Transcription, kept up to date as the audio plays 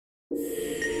Hello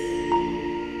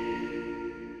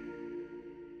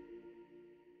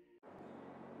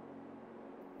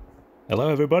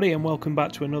everybody and welcome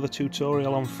back to another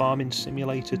tutorial on Farming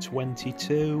Simulator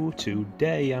 22.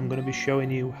 Today I'm going to be showing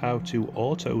you how to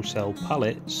auto sell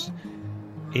pallets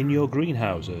in your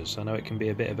greenhouses. I know it can be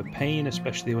a bit of a pain,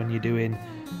 especially when you're doing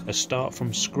a start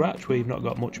from scratch where you've not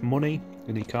got much money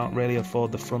and you can't really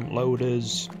afford the front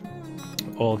loaders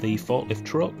or the forklift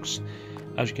trucks.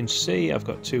 As you can see, I've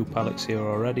got 2 pallets here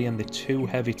already and they're too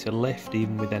heavy to lift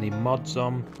even with any mods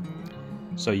on.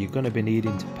 So you're going to be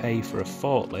needing to pay for a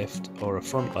forklift or a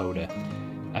front loader.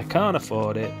 I can't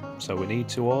afford it, so we need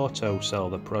to auto sell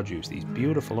the produce, these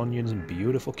beautiful onions and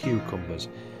beautiful cucumbers.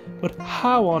 But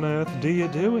how on earth do you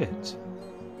do it?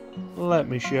 Let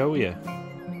me show you.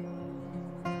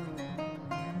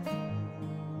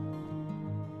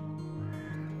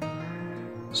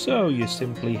 So you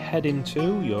simply head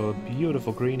into your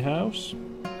beautiful greenhouse,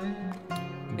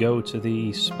 go to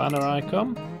the spanner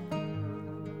icon,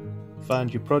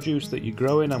 find your produce that you're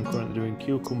growing. I'm currently doing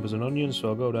cucumbers and onions, so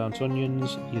I'll go down to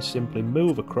onions. You simply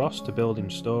move across to building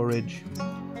storage,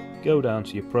 go down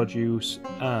to your produce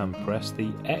and press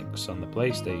the X on the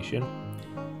PlayStation.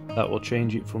 That will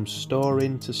change it from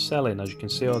storing to selling. As you can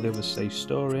see, all the others say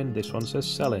storing, this one says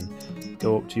selling.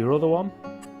 Go up to your other one,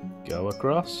 go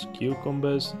across,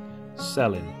 cucumbers,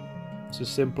 selling. It's as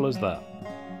simple as that.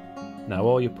 Now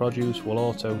all your produce will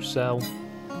auto sell.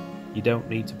 You don't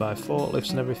need to buy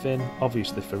forklifts and everything.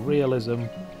 Obviously for realism,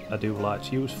 I do like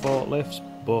to use forklifts,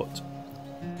 but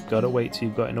you've got to wait till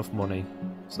you've got enough money.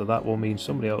 So that will mean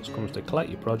somebody else comes to collect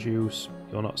your produce,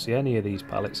 you'll not see any of these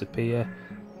pallets appear,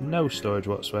 no storage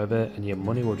whatsoever, and your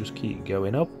money will just keep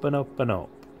going up and up and up.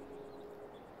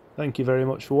 Thank you very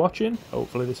much for watching.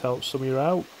 Hopefully this helps some of you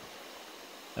out,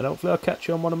 and hopefully I'll catch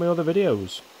you on one of my other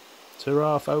videos.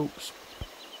 Ta-ra folks.